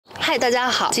嗨，大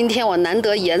家好，今天我难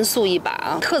得严肃一把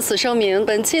啊，特此声明，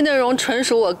本期内容纯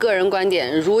属我个人观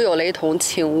点，如有雷同，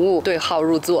请勿对号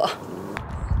入座。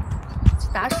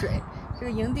打水，这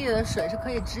个营地的水是可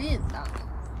以直饮的。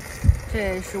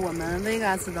这是我们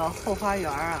Vegas 的后花园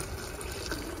啊。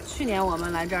去年我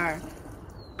们来这儿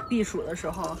避暑的时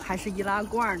候，还是易拉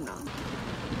罐呢。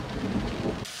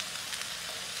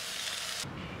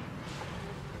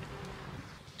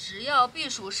只要避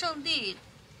暑胜地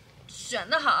选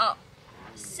得好，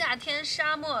夏天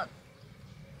沙漠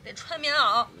得穿棉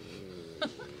袄。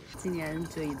今年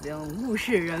就已经物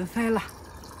是人非了，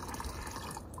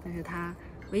但是它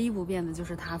唯一不变的就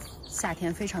是它夏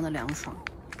天非常的凉爽。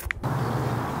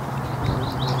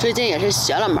最近也是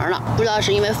邪了门了，不知道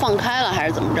是因为放开了还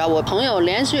是怎么着，我朋友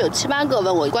连续有7、8个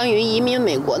问我关于移民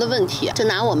美国的问题。就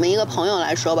拿我们一个朋友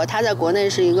来说吧，他在国内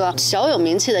是一个小有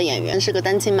名气的演员，是个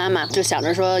单亲妈妈，就想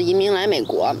着说移民来美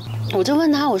国。我就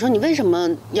问他，我说你为什么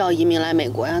要移民来美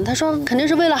国呀？他说肯定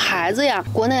是为了孩子呀，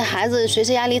国内孩子学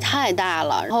习压力太大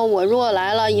了。然后我如果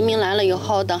来了，移民来了以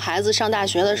后，等孩子上大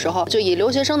学的时候，就以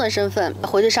留学生的身份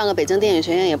回去上个北京电影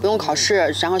学院，也不用考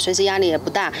试，然后学习压力也不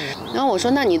大。然后我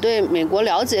说那你对美国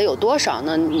了解有多少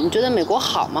呢？你觉得美国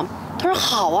好吗？他说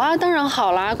好啊，当然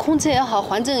好啦，空气也好，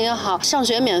环境也好，上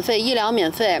学免费，医疗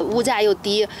免费，物价又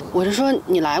低。我就说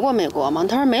你来过美国吗？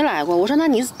他说没来过。我说那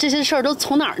你这些事儿都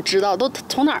从哪儿知道？都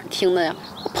从哪儿听的呀？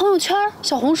朋友圈、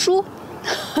小红书。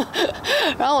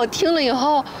然后我听了以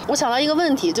后，我想到一个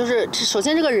问题，就是首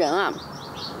先这个人啊，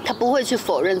他不会去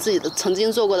否认自己的曾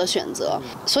经做过的选择，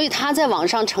所以他在网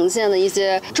上呈现的一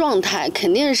些状态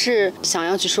肯定是想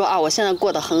要去说啊，我现在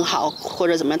过得很好或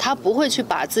者怎么样，他不会去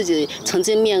把自己曾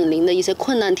经面临的一些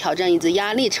困难、挑战以及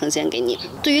压力呈现给你。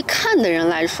对于看的人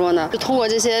来说呢，就通过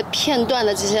这些片段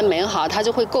的这些美好，他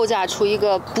就会构架出一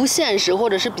个不现实或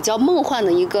者是比较梦幻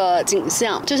的一个景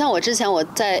象。就像我之前我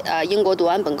在英国读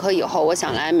完本科以后，我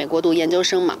想来美国读研究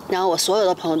生嘛，然后我所有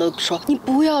的朋友都说你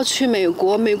不要去美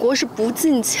国，美国是不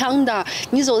进枪的，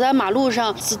你走在马路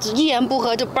上一言不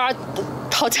合就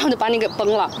掏枪就把你给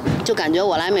崩了，就感觉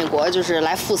我来美国就是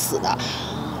来赴死的，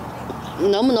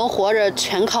能不能活着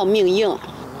全靠命硬。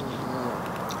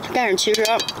但是其实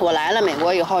我来了美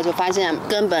国以后，就发现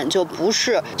根本就不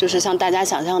是就是像大家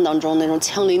想象当中那种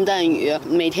枪林弹雨，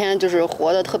每天就是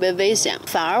活得特别危险，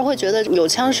反而会觉得有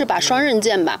枪是把双刃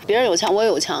剑吧，别人有枪我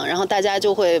有枪，然后大家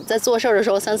就会在做事的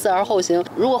时候三思而后行。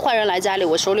如果坏人来家里，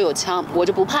我手里有枪，我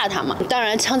就不怕他嘛。当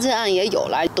然枪击案也有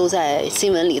了，都在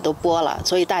新闻里都播了，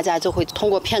所以大家就会通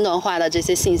过片段化的这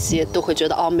些信息，都会觉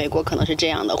得哦，美国可能是这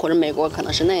样的，或者美国可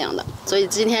能是那样的。所以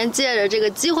今天借着这个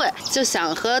机会，就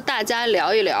想和大家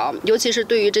聊一聊，尤其是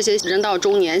对于这些人到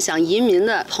中年想移民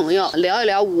的朋友，聊一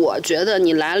聊我觉得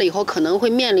你来了以后可能会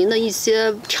面临的一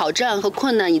些挑战和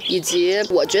困难，以及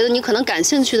我觉得你可能感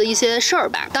兴趣的一些事儿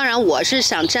吧。当然我是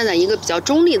想站在一个比较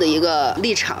中立的一个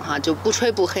立场哈，就不吹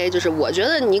不黑，就是我觉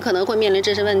得你可能会面临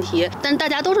这些问题，但大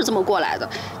家都是这么过来的，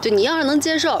就你要是能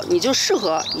接受，你就适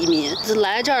合移民。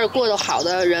来这儿过得好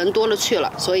的人多了去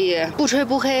了，所以不吹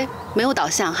不黑，没有导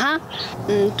向哈。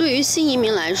对于新移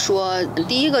民来说，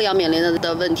第一个要面临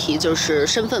的问题就是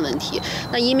身份问题。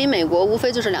那移民美国无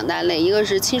非就是2大类，一个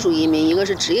是亲属移民，一个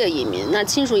是职业移民。那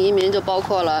亲属移民就包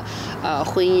括了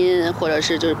婚姻，或者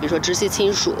是就是比如说直系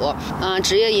亲属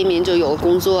职业移民就有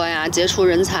工作呀、杰出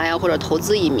人才呀，或者投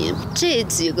资移民。这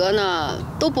几个呢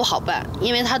都不好办，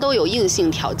因为它都有硬性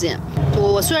条件。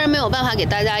我虽然没有办法给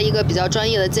大家一个比较专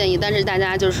业的建议，但是大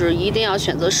家就是一定要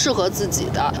选择适合自己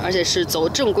的，而且是走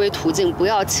正规途径，不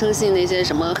要轻信那些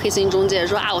什么黑心中介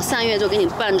说啊我3个月就给你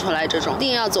办出来这种，一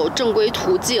定要走正规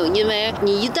途径。因为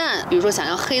你一旦比如说想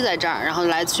要黑在这儿，然后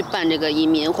来去办这个移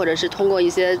民，或者是通过一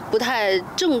些不太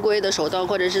正规的手段，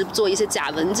或者是做一些假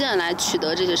文件来取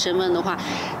得这些身份的话，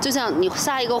就像你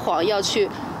撒一个谎要去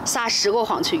撒10个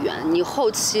谎去圆，你后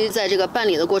期在这个办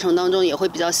理的过程当中也会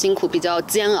比较辛苦，比较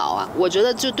煎熬啊。我觉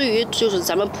得就对于就是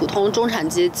咱们普通中产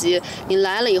阶级，你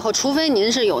来了以后，除非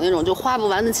您是有那种就花不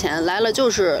完的钱，来了就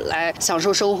是来享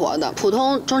受生活的，普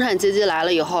通中产阶级来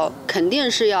了以后，肯定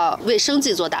是要为生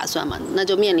计做打算嘛，那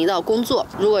就面临到工作。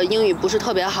如果英语不是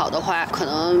特别好的话，可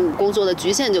能工作的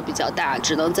局限就比较大，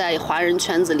只能在华人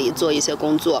圈子里做一些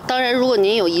工作。当然，如果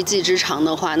您有一技之长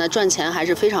的话，那赚钱还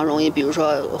是非常容易，比如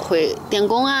说会电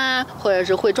工啊，或者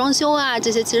是会装修啊，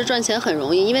这些其实赚钱很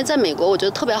容易。因为在美国，我觉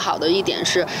得特别好的一点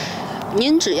是，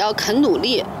您只要肯努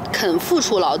力，肯付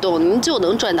出劳动，您就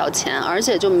能赚到钱，而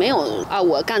且就没有啊，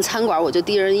我干餐馆我就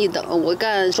低人一等，我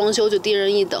干装修就低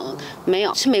人一等，没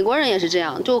有。其实美国人也是这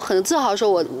样，就很自豪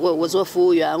说我做服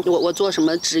务员，我做什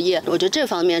么职业，我觉得这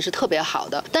方面是特别好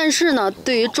的。但是呢，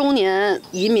对于中年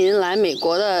移民来美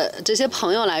国的这些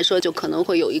朋友来说，就可能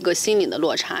会有一个心理的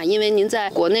落差，因为您在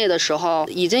国内的时候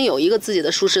已经有一个自己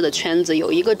的舒适的圈子，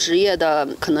有一个职业的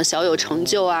可能小有成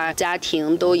就啊，家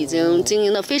庭都已经经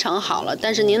营得非常好了。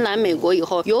但是您来美国以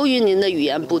后，由于您的语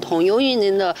言不通，由于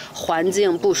您的环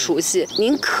境不熟悉，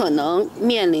您可能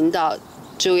面临到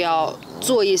就要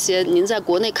做一些您在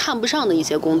国内看不上的一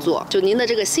些工作，就您的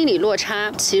这个心理落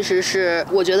差，其实是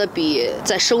我觉得比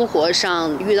在生活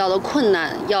上遇到的困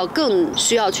难要更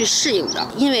需要去适应的。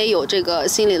因为有这个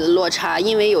心理的落差，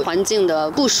因为有环境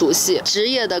的不熟悉，职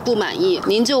业的不满意，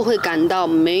您就会感到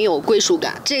没有归属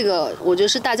感。这个我觉得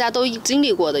是大家都经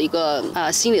历过的一个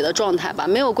心理的状态吧。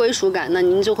没有归属感，那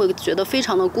您就会觉得非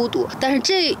常的孤独。但是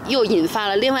这又引发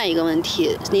了另外一个问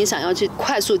题，您想要去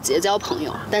快速结交朋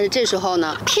友，但是这时候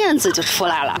呢，骗子就出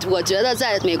来了。我觉得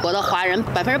在美国的华人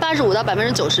85%到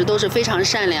90%都是非常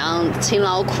善良、勤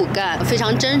劳苦干、非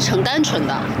常真诚、单纯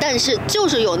的，但是就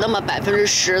是有那么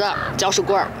10%的搅屎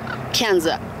棍儿、骗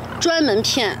子，专门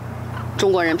骗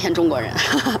中国人，骗中国人。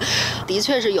的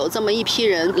确是有这么一批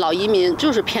人，老移民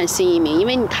就是骗新移民，因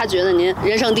为他觉得您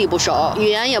人生地不熟，语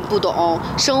言也不懂，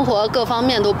生活各方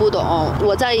面都不懂，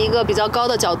我在一个比较高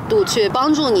的角度去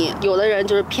帮助你。有的人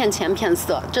就是骗钱骗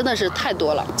色，真的是太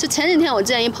多了。就前几天我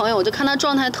见一朋友，我就看他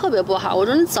状态特别不好，我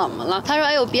说你怎么了？他说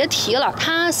哎呦别提了，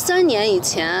他3年以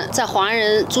前在华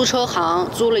人租车行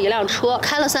租了一辆车，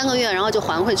开了3个月，然后就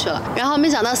还回去了，然后没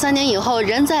想到3年以后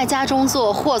人在家中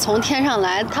坐，祸从天上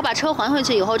来，他把车还回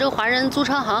去以后，这个华人租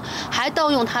车行还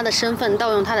盗用他的身份，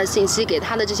盗用他的信息，给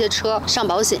他的这些车上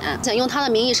保险，想用他的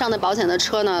名义上的保险的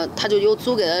车呢，他就又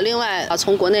租给了另外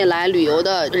从国内来旅游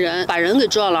的人，把人给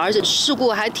撞了，而且事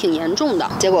故还挺严重的。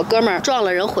结果哥们儿撞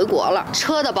了人回国了，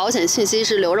车的保险信息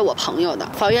是留着我朋友的，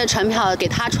法院传票给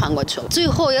他传过去了，最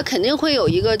后也肯定会有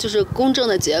一个就是公正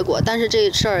的结果。但是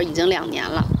这事儿已经2年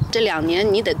了，这2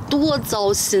年你得多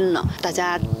糟心呢。大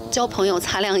家交朋友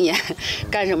擦亮眼，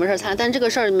干什么事擦，但这个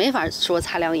事儿没法说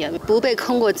擦亮眼，不被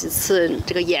坑过几次，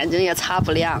这个眼睛也擦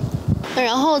不亮。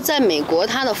然后在美国，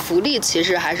它的福利其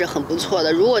实还是很不错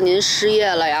的。如果您失业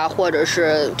了呀，或者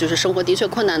是就是生活的确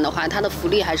困难的话，它的福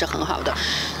利还是很好的。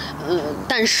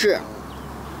但是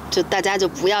就大家就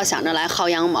不要想着来薅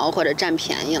羊毛或者占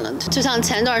便宜了。就像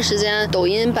前段时间抖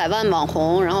音100万网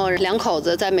红，然后2口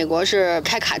子在美国是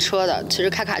开卡车的，其实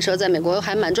开卡车在美国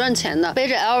还蛮赚钱的，背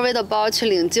着 LV 的包去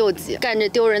领救济，干这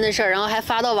丢人的事儿，然后还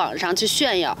发到网上去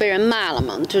炫耀，被人骂了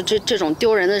嘛。就这种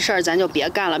丢人的事儿咱就别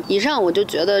干了。以上我就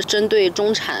觉得针对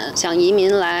中产想移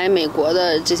民来美国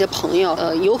的这些朋友，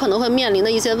有可能会面临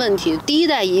的一些问题。第一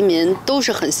代移民都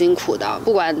是很辛苦的，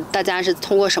不管大家是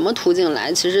通过什么途径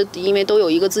来，其实因为都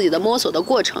有一个自己的摸索的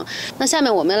过程。那下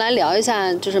面我们来聊一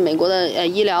下就是美国的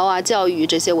医疗啊、教育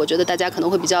这些，我觉得大家可能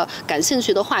会比较感兴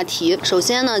趣的话题。首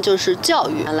先呢就是教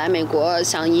育，来美国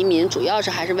想移民主要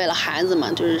是还是为了孩子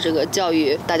嘛，就是这个教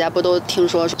育大家不都听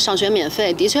说上学免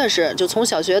费，的确是，就从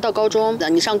小学到高中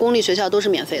你上公立学校都是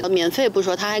免费的，免费不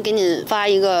说，他还给你发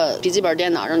一个笔记本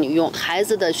电脑让你用，孩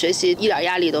子的学习一点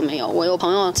压力都没有。我有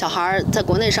朋友小孩在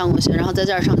国内上过学，然后在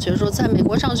这儿上学，说在美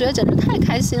国上学简直太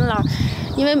开心了，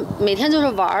因为每天就是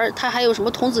玩，他还有什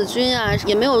么童子军啊，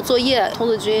也没有作业，童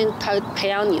子军他培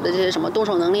养你的这些什么动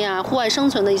手能力啊、户外生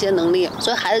存的一些能力，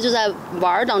所以孩子就在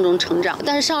玩当中成长。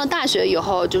但是上了大学以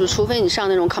后，就是除非你上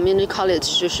那种 community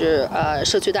college， 就是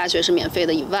社区大学是免费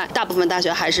的以外，大部分大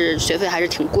学还是学费还是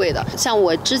挺贵的。像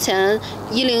我之前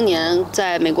10年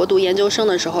在美国读研究生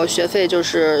的时候，学费就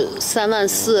是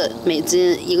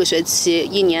$34,000一个学期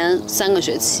，1年3个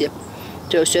学期。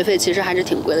就学费其实还是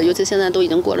挺贵的，尤其现在都已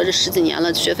经过了这10几年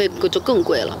了，学费就更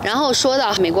贵了。然后说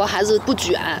到美国孩子不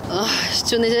卷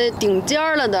就那些顶尖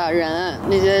了的人，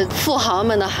那些富豪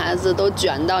们的孩子都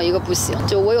卷到一个不行。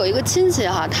就我有一个亲戚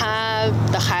哈，他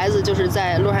的孩子就是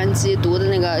在洛杉矶读的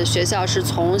那个学校，是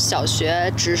从小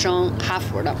学直升哈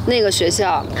佛的那个学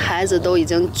校，孩子都已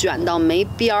经卷到没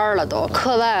边儿了，都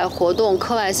课外活动、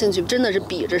课外兴趣真的是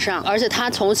比着上。而且他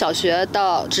从小学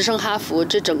到直升哈佛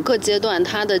这整个阶段，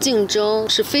他的竞争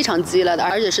是非常激烈的，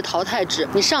而且是淘汰制。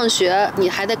你上学你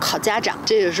还得考家长，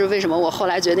这也是为什么我后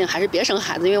来决定还是别生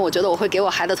孩子，因为我觉得我会给我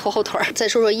孩子拖后腿。再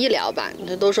说说医疗吧，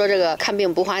都说这个看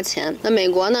病不花钱，那美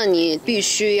国呢，你必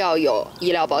须要有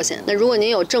医疗保险。那如果您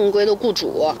有正规的雇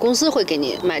主，公司会给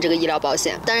你买这个医疗保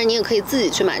险，当然你也可以自己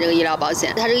去买这个医疗保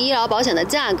险。它这个医疗保险的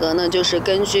价格呢，就是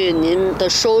根据您的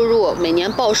收入每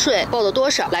年报税报的多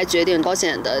少来决定保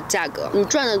险的价格。你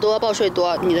赚的多，报税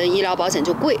多，你的医疗保险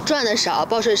就贵；赚的少，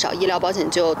报税少，医疗保险保险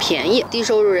就便宜。低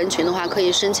收入人群的话，可以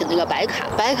申请那个白卡。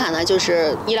白卡呢，就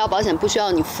是医疗保险不需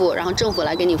要你付，然后政府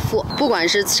来给你付。不管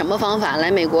是什么方法，来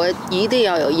美国一定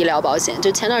要有医疗保险。就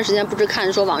前段时间不是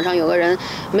看说网上有个人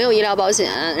没有医疗保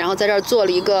险，然后在这儿做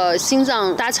了一个心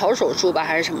脏搭桥手术吧，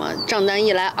还是什么，账单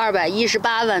一来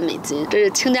218万美金，这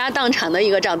是倾家荡产的一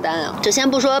个账单啊！就先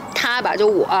不说他吧，就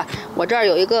我这儿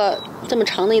有一个这么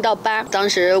长的一道疤，当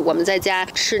时我们在家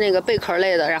吃那个贝壳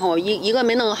类的，然后我一个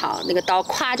没弄好，那个刀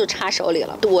咵就插手里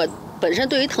了。我本身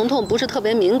对于疼痛不是特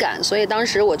别敏感，所以当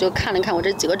时我就看了看，我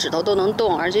这几个指头都能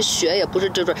动，而且血也不是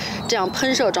就是这样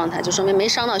喷射状态，就说明没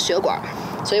伤到血管。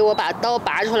所以我把刀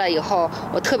拔出来以后，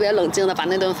我特别冷静的把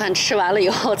那顿饭吃完了以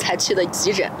后才去的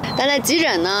急诊。但在急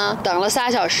诊呢，等了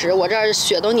3小时，我这儿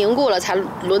血都凝固了，才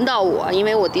轮到我，因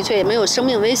为我的确也没有生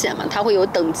命危险嘛，他会有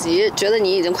等级，觉得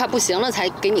你已经快不行了才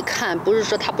给你看，不是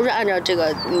说他不是按照这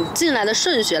个你进来的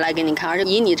顺序来给你看，而是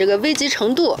以你这个危急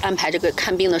程度安排这个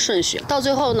看病的顺序。到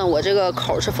最后呢，我这个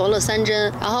口是缝了3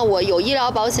针，然后我有医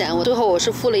疗保险，最后我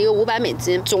是付了一个500美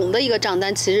金，总的一个账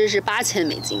单其实是8000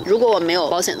美金。如果我没有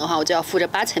保险的话，我就要付这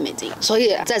8000美金。所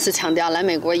以再次强调，来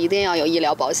美国一定要有医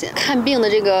疗保险。看病的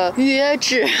这个预约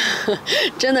制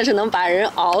真的是能把人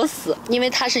熬死，因为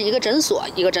它是一个诊所，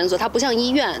它不像医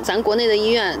院，咱国内的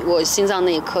医院，我心脏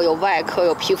内科有外科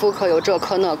有皮肤科有这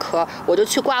科那科，我就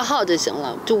去挂号就行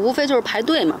了，就无非就是排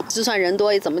队嘛，就算人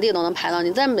多怎么地都能排到。你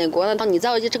在美国呢，当你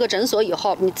到这个诊所以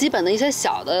后，你基本的一些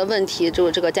小的问题，就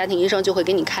这个家庭医生就会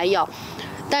给你开药。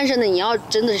但是呢，你要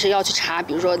真的是要去查，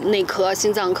比如说内科、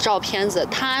心脏照片子，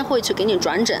他会去给你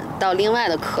转诊到另外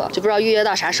的科，就不知道预约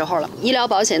到啥时候了。医疗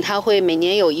保险它会每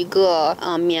年有一个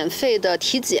免费的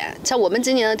体检，像我们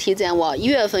今年的体检，我1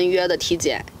月份约的体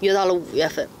检约到了5月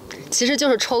份，其实就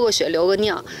是抽个血流个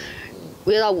尿，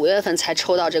约到5月份才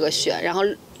抽到这个血，然后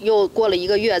又过了1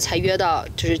个月才约到，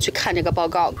就是去看这个报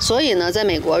告。所以呢，在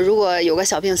美国如果有个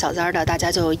小病小灾的，大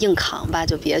家就硬扛吧，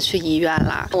就别去医院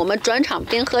了。我们转场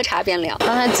边喝茶边聊。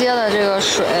刚才接了这个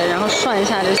水，然后涮一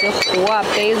下这些壶啊、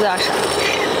杯子啊啥。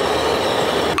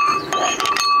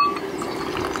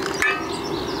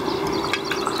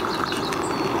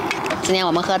今天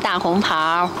我们喝大红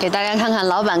袍，给大家看看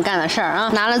老板干的事儿啊！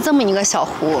拿了这么一个小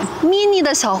壶，mini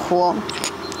的小壶。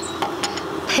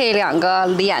配2个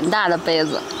脸大的杯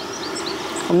子，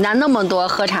我们家那么多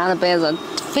喝茶的杯子，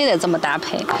非得这么搭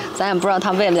配，咱也不知道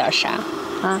他为了点啥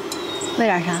啊？为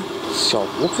点啥？小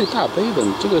壶配大杯子，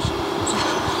你这个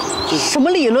什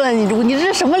么理论？你这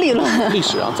是什么理论？历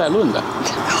史上在论的。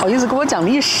好意思跟我讲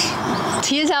历史？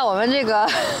提一下我们这个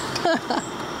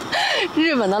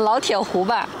日本的老铁壶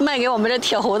吧，卖给我们这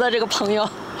铁壶的这个朋友。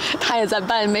他也在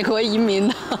办美国移民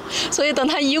的，所以等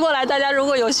他移过来，大家如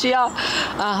果有需要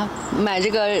买这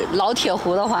个老铁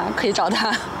壶的话，可以找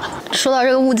他。说到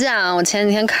这个物价啊，我前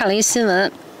几天看了一新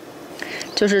闻，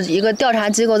就是一个调查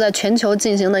机构在全球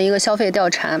进行的一个消费调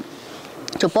查，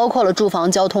就包括了住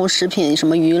房、交通、食品、什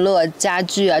么娱乐、家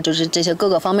具啊，就是这些各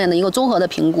个方面的一个综合的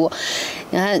评估。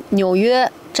你看，纽约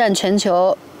占全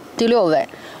球第6位。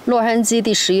洛杉矶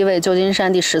第11位，旧金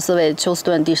山第14位，休斯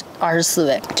顿第24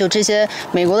位。就这些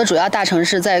美国的主要大城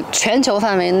市，在全球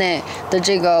范围内的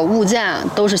这个物价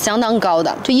都是相当高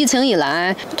的。就疫情以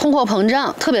来，通货膨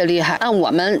胀特别厉害。按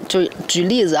我们就举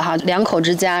例子哈，2口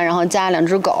之家，然后加2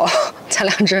只狗，加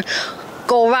2只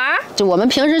狗娃，就我们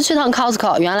平时去趟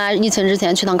Costco， 原来疫情之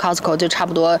前去趟 Costco 就差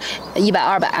不多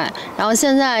100-200，然后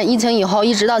现在疫情以后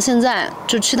一直到现在，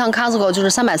就去趟 Costco 就是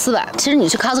300-400。其实你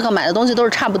去 Costco 买的东西都是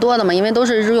差不多的嘛，因为都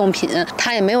是日用品，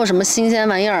它也没有什么新鲜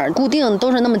玩意儿，固定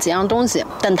都是那么几样东西，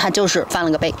但它就是翻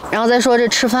了个倍。然后再说这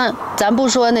吃饭，咱不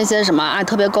说那些什么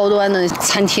特别高端的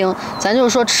餐厅，咱就是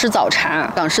说吃早茶，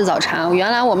港式早茶。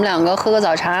原来我们2个喝个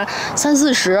早茶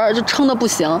30-40就撑得不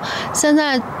行，现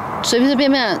在随随便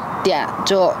便点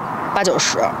就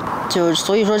80-90，就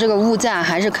所以说这个物价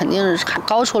还是肯定是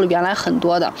高出了原来很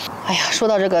多的。哎呀，说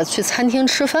到这个去餐厅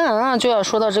吃饭啊，就要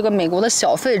说到这个美国的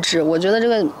小费制。我觉得这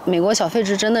个美国小费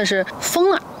制真的是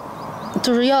疯了。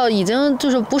就是已经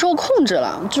就是不受控制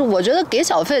了，就是我觉得给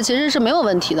小费其实是没有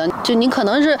问题的，就你可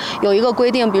能是有一个规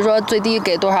定，比如说最低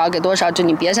给多少给多少，就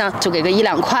你别像就给个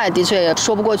1-2块，的确也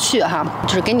说不过去哈。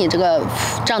就是给你这个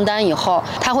账单以后，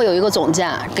他会有一个总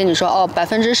价，跟你说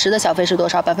10%的小费是多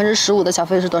少，15%的小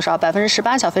费是多少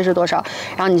，18%小费是多少，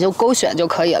然后你就勾选就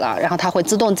可以了，然后它会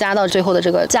自动加到最后的这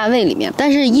个价位里面。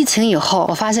但是疫情以后，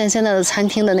我发现现在的餐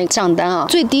厅的那个账单啊，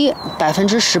最低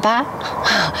18%，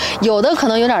有的可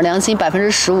能有点良心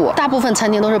15%，大部分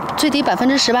餐厅都是最低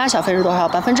18%小费是多少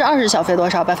，20%小费多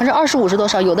少，25%是多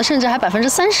少，有的甚至还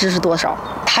30%是多少。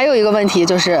还有一个问题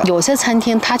就是，有些餐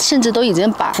厅它甚至都已经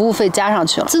把服务费加上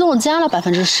去了，自动加了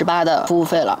18%的服务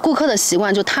费了。顾客的习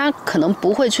惯就他可能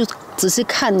不会去仔细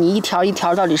看你一条一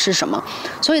条到底是什么，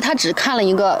所以他只看了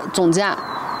一个总价，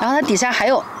然后他底下还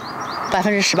有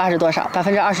18%是多少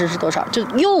，20%是多少，就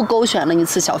又勾选了一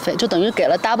次小费，就等于给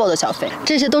了 double 的小费。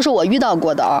这些都是我遇到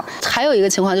过的啊。还有一个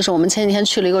情况就是我们前几天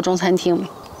去了一个中餐厅。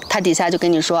他底下就跟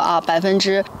你说啊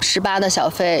，18%的小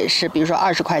费是比如说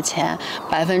20块钱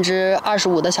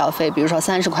，25%的小费比如说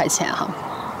30块钱哈。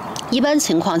一般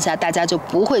情况下大家就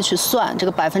不会去算这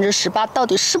个18%到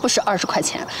底是不是20块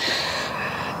钱。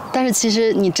但是其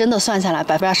实你真的算下来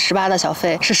，18%的小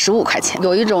费是15块钱，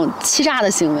有一种欺诈的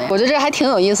行为。我觉得这还挺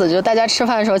有意思，就是大家吃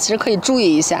饭的时候其实可以注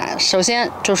意一下。首先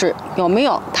就是有没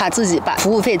有他自己把服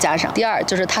务费加上，第二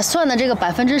就是他算的这个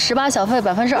18%小费、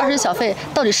20%小费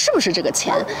到底是不是这个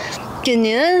钱。给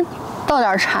您倒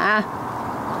点茶。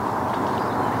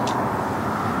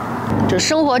就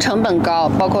生活成本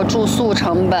高，包括住宿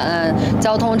成本、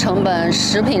交通成本、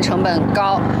食品成本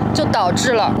高，就导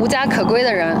致了无家可归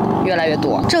的人越来越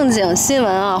多。正经新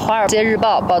闻啊，《华尔街日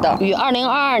报》报道，与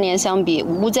2022年相比，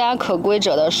无家可归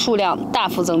者的数量大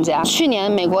幅增加。去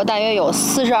年美国大约有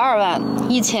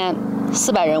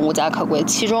421400人无家可归，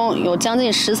其中有将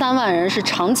近13万人是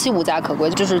长期无家可归，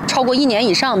就是超过1年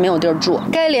以上没有地儿住。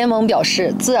该联盟表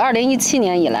示，自2017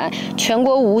年以来，全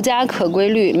国无家可归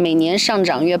率每年上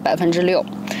涨约6%。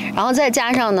然后再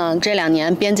加上呢，这2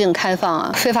年边境开放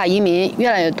啊，非法移民越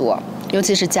来越多。尤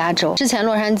其是加州，之前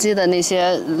洛杉矶的那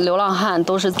些流浪汉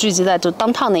都是聚集在就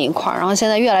downtown那一块，然后现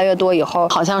在越来越多，以后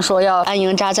好像说要安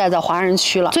营扎寨在华人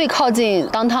区了。最靠近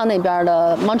downtown那边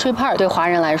的 Monterey Park 对华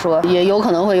人来说也有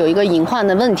可能会有一个隐患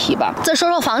的问题吧。再说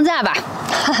说房价吧，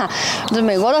就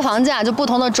美国的房价，就不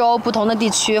同的州、不同的地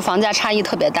区房价差异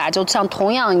特别大。就像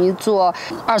同样一座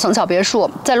2层小别墅，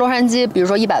在洛杉矶比如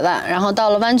说100万，然后到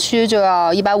了湾区就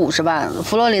要150万，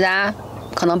佛罗里达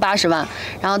可能80万，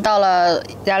然后到了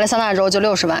亚利桑那州就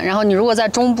60万，然后你如果在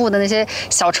中部的那些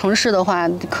小城市的话，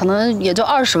可能也就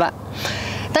20万。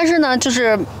但是呢，就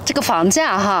是这个房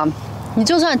价哈，你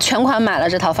就算全款买了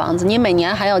这套房子，你每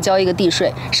年还要交一个地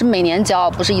税，是每年交，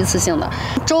不是一次性的。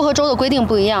州和州的规定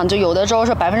不一样，就有的州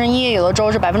是1%，有的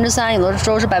州是3%，有的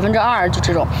州是2%，就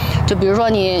这种。就比如说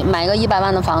你买个100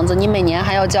万的房子，你每年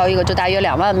还要交一个就大约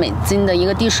2万美金的一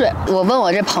个地税。我问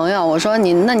我这朋友，我说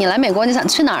那你来美国你想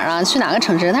去哪儿啊？去哪个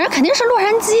城市？他说肯定是洛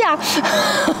杉矶啊。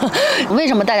为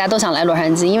什么大家都想来洛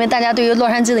杉矶？因为大家对于洛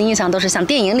杉矶的印象都是像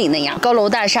电影里那样，高楼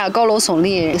大厦、高楼耸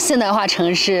立，现代化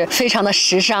城市，非常的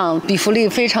时尚，比福利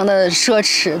非常的奢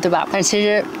侈，对吧？但是其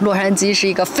实洛杉矶是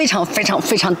一个非常非常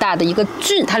非常大的一个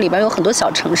郡，它里边有很多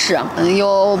小城市啊，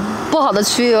有不好的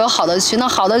区，有好的区。那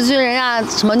好的区人家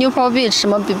什么 Newport Beach， 什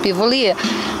么比弗利，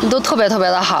都特别特别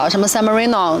的好，什么 San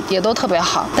Marino 也都特别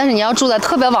好。但是你要住在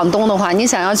特别往东的话，你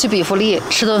想要去比弗利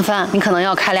吃顿饭，你可能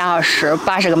要开2小时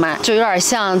，80个迈，就有点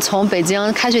像从北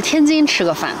京开去天津吃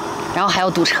个饭，然后还要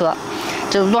堵车。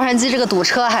就洛杉矶这个堵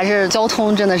车还是交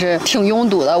通真的是挺拥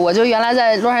堵的。我就原来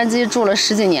在洛杉矶住了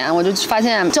10几年，我就发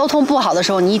现交通不好的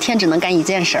时候，你一天只能干一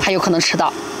件事，还有可能迟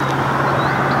到。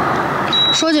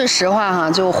说句实话哈，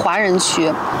就华人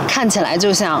区看起来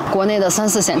就像国内的3、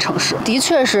4线城市，的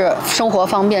确是生活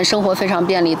方便，生活非常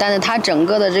便利，但是它整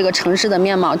个的这个城市的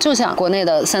面貌就像国内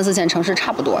的3、4线城市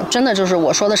差不多，真的就是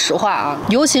我说的实话啊。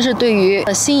尤其是对于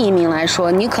新移民来说，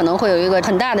你可能会有一个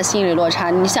很大的心理落差，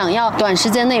你想要短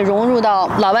时间内融入到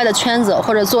老外的圈子，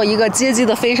或者做一个阶级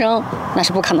的飞升，那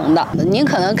是不可能的。您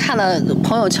可能看了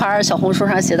朋友圈、小红书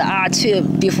上写的啊，去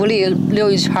比弗利溜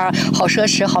一圈，好奢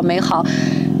侈，好美好。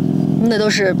那都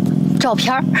是照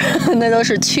片那都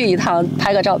是去一趟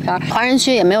拍个照片。华人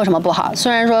区也没有什么不好，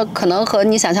虽然说可能和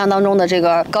你想象当中的这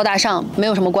个高大上没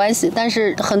有什么关系，但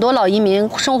是很多老移民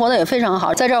生活的也非常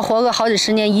好，在这儿活个好几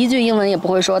十年，一句英文也不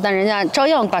会说，但人家照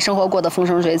样把生活过得风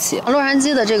生水起。洛杉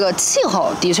矶的这个气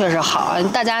候的确是好，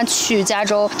大家去加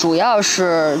州主要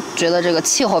是觉得这个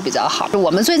气候比较好。我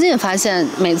们最近发现，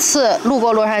每次路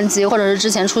过洛杉矶，或者是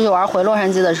之前出去玩回洛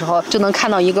杉矶的时候，就能看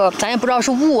到一个咱也不知道是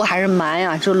雾还是霾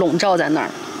呀，就笼罩在那儿。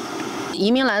移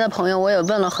民来的朋友我也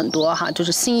问了很多哈，就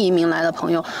是新移民来的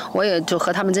朋友，我也就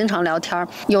和他们经常聊天。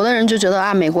有的人就觉得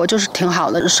啊，美国就是挺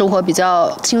好的，生活比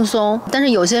较轻松，但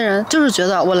是有些人就是觉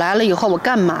得我来了以后我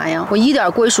干嘛呀，我一点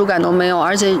归属感都没有，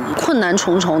而且困难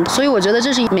重重。所以我觉得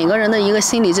这是每个人的一个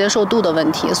心理接受度的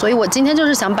问题。所以我今天就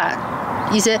是想把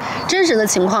一些真实的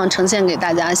情况呈现给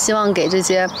大家，希望给这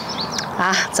些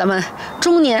咱们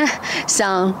中年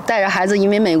想带着孩子移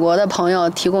民美国的朋友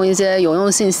提供一些有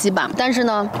用信息吧。但是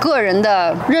呢，个人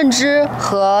的认知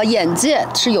和眼界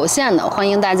是有限的，欢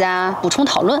迎大家补充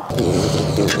讨论。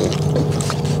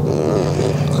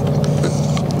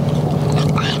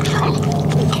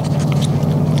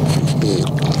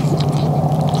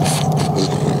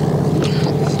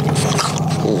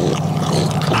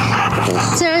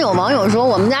竟然有网友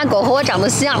我们家狗和我长得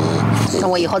像，那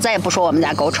我以后再也不说我们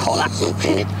家狗丑了。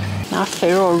拿肥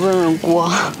肉润润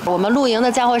锅。我们露营的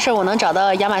家伙事，我能找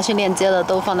到亚马逊链接的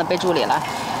都放在备注里了，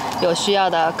有需要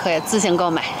的可以自行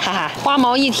购买，哈哈。花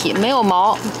毛一体，没有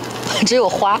毛，只有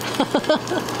花。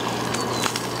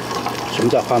什么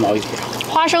叫花毛一体？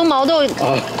花生毛豆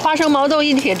啊，花生毛豆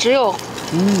一体，只有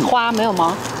花没有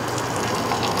毛。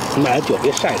你买的酒别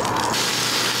晒着。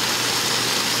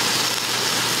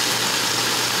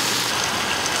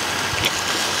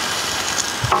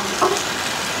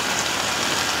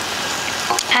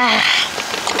哎，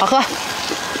好喝，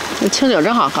这清酒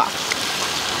真好喝。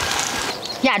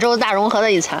亚洲大融合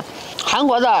的一餐，韩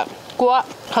国的锅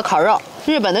和烤肉，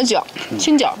日本的酒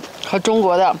清酒和中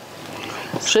国的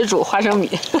水煮花生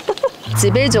米。几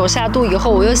杯酒下肚以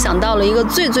后，我又想到了一个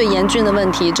最严峻的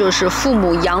问题，就是父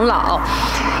母养老。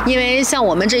因为像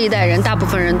我们这一代人，大部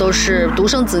分人都是独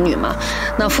生子女嘛，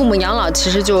那父母养老其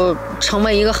实就成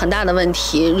为一个很大的问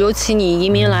题。尤其你移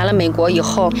民来了美国以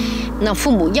后，那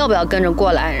父母要不要跟着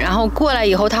过来？然后过来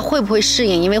以后他会不会适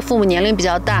应？因为父母年龄比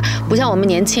较大，不像我们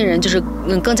年轻人，就是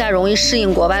更加容易适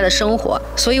应国外的生活。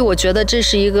所以我觉得这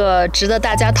是一个值得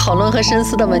大家讨论和深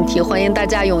思的问题。欢迎大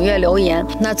家踊跃留言。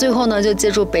那最后呢，就借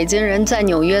助北京人在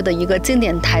纽约的一个经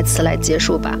典台词来结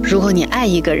束吧：如果你爱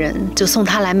一个人，就送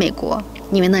他来美国，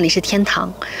因为那里是天堂；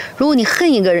如果你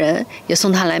恨一个人，也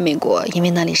送他来美国，因为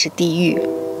那里是地狱。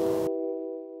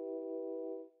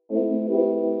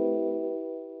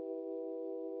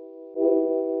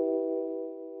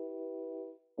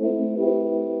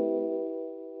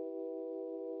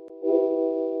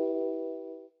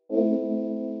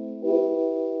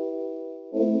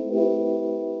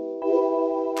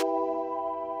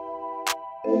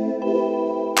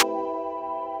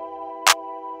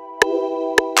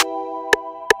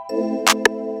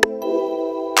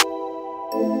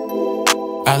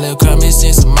I live common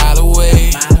sense a mile away,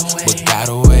 but got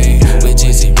away with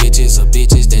Jizzy bitches or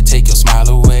bitches that take your smile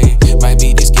away. Might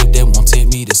be this gift that won't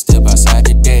tempt me to step outside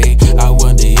today. I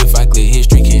wonder if I clear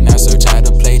history, can I search how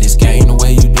to play this game? The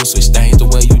way you do, switch things the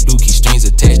way you do, keep strings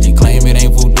attached and claim it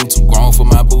ain't voodoo. Too grown for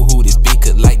my boohoo, this beat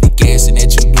could like the gas and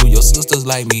that you do. Your sisters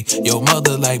like me, your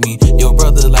mother like me, your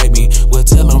brother like me. Well,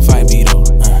 tell them fight me though.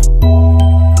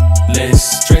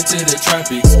 Let's straight to the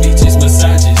tropics, beaches,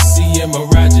 massages, seeing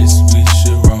mirages. We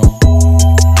should roam.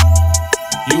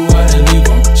 You oughta leave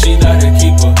him, she not a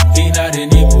keeper, he not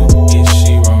an equal. Is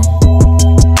she wrong?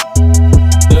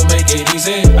 To make it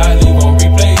easy, I leave on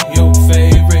replay your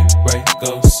favorite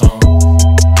breakup song.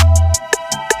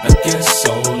 I guess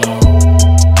so long.